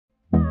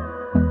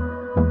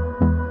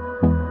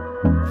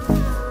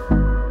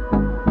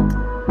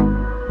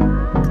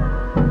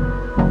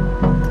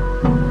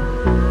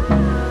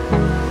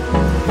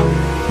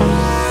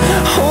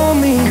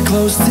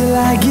close till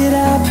I get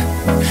up.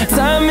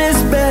 Time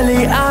is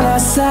barely on our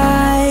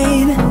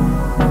side.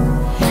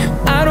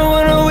 I don't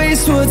wanna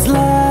waste what's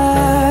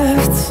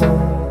left.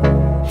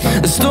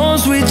 The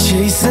storms we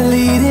chase are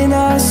leading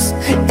us,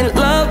 and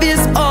love is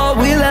all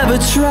we'll ever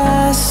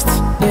trust.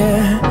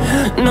 Yeah,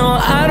 no,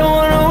 I don't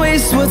wanna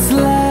waste what's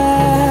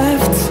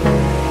left.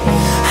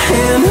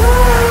 And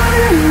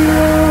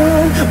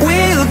on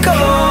we'll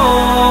go,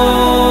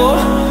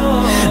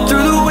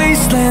 through the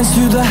wastelands,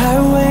 through the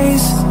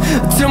highways,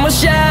 till my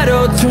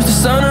shadow turns to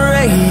sun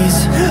rays.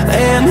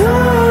 And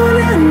on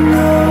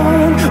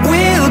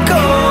we'll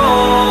go,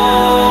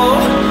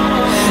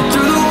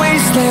 through the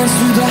wastelands,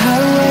 through the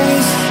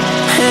highways,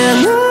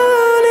 and on.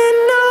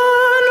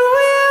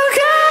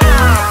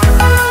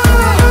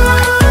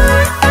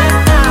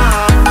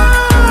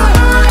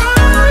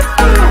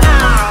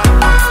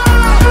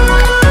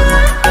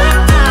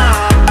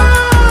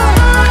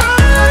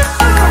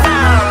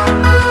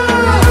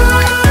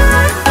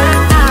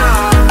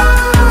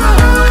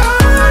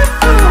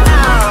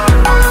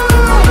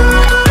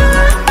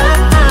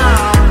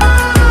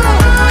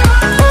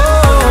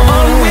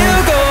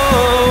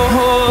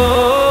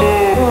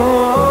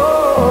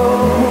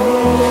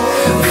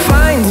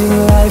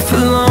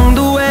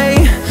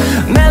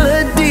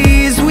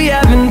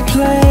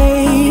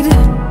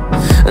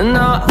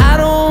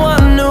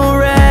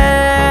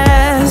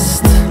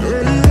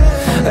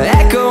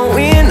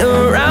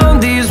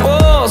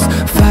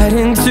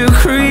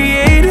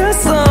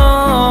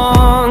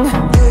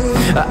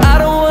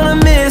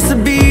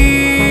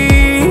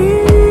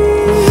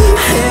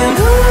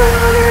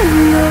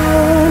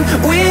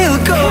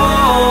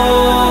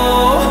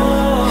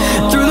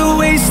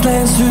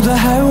 Through the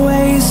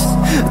highways,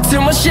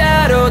 till my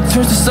shadow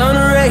turns to sun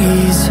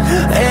rays.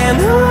 And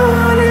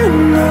on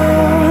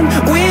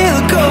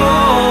we'll go,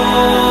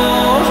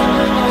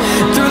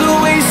 through the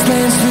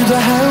wastelands, through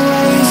the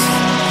highways,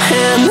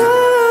 and on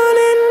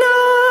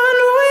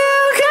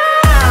we'll go.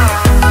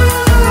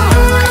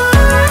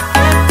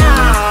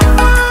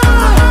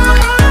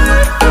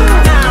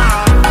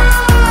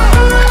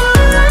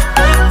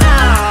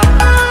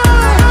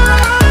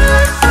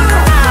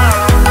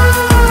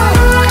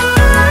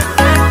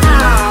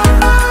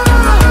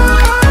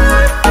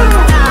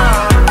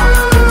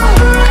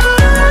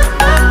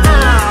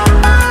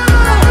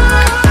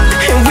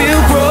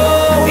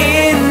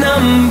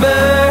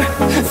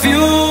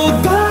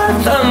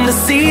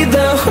 See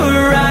the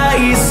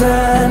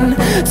horizon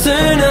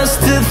turn us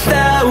to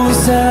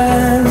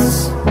thousands,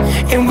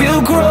 and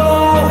we'll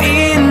grow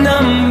in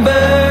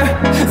number,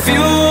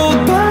 fueled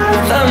by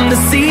them. To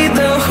see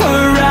the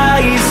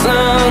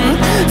horizon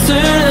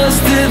turn us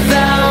to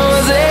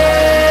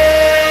thousands,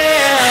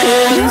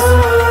 and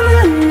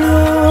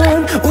on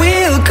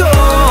we'll go,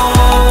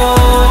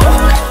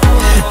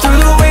 through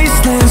the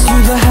wastelands,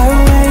 through the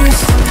highways,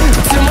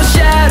 till my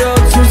shadow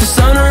turns to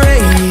sun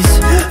rays.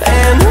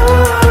 And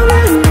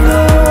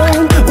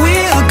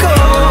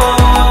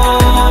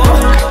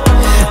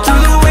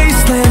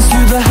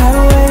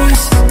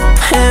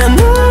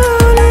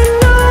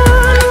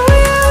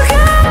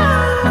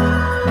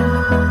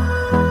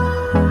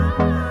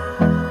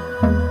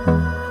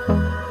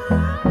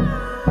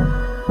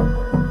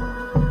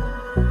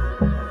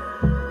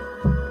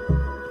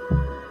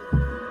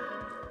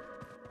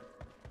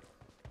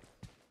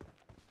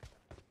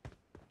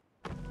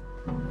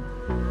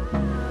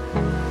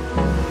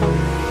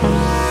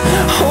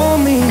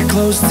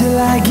close till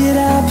I get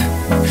up.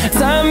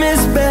 Time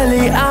is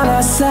barely on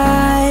our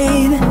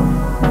side.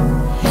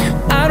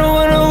 I don't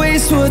wanna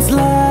waste what's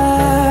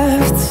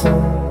left.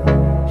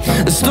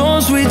 The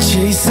storms we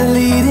chase are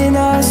leading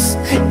us,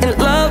 and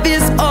love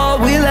is all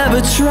we'll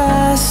ever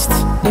trust.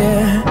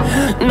 Yeah,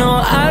 no,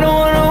 I don't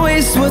wanna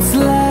waste what's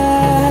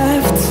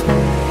left.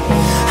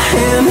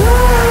 And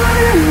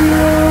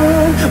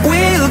on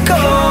we'll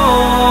go,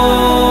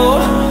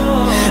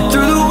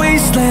 through the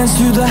wastelands,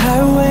 through the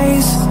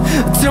highways,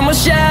 till my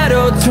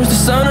shadow turns to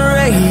sun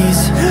rays.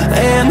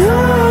 And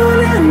on